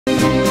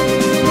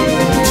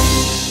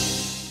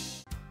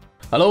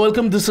Hello,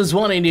 welcome. This is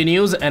Oneindia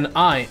News and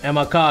I am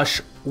Akash.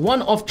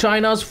 One of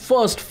China's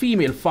first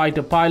female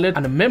fighter pilot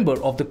and a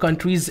member of the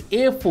country's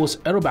Air Force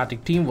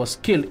aerobatic team was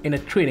killed in a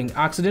training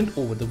accident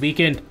over the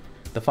weekend.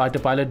 The fighter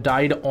pilot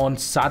died on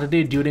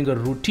Saturday during a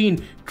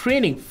routine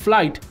training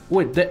flight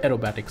with the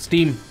aerobatics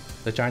team.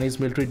 The Chinese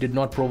military did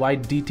not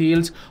provide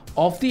details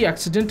of the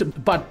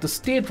accident, but the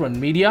state-run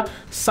media,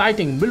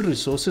 citing military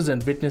sources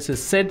and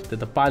witnesses, said that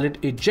the pilot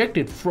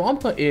ejected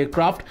from her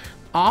aircraft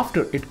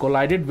after it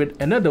collided with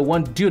another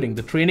one during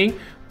the training.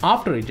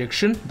 After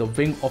ejection, the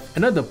wing of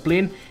another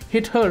plane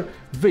hit her,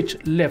 which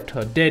left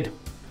her dead.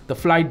 The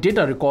flight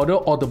data recorder,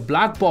 or the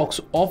black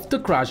box of the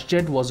crash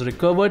jet, was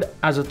recovered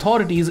as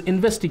authorities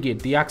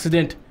investigate the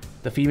accident.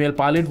 The female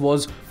pilot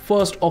was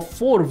first of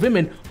 4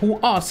 women who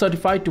are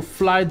certified to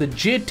fly the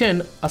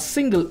J-10, a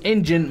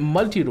single-engine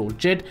multi-role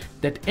jet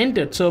that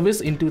entered service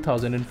in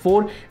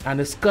 2004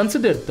 and is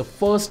considered the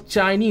first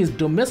Chinese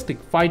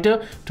domestic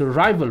fighter to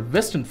rival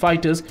Western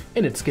fighters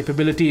in its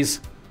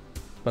capabilities.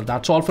 Well,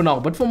 that's all for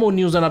now, but for more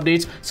news and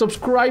updates,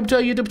 subscribe to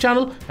our YouTube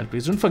channel and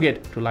please don't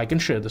forget to like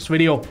and share this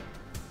video.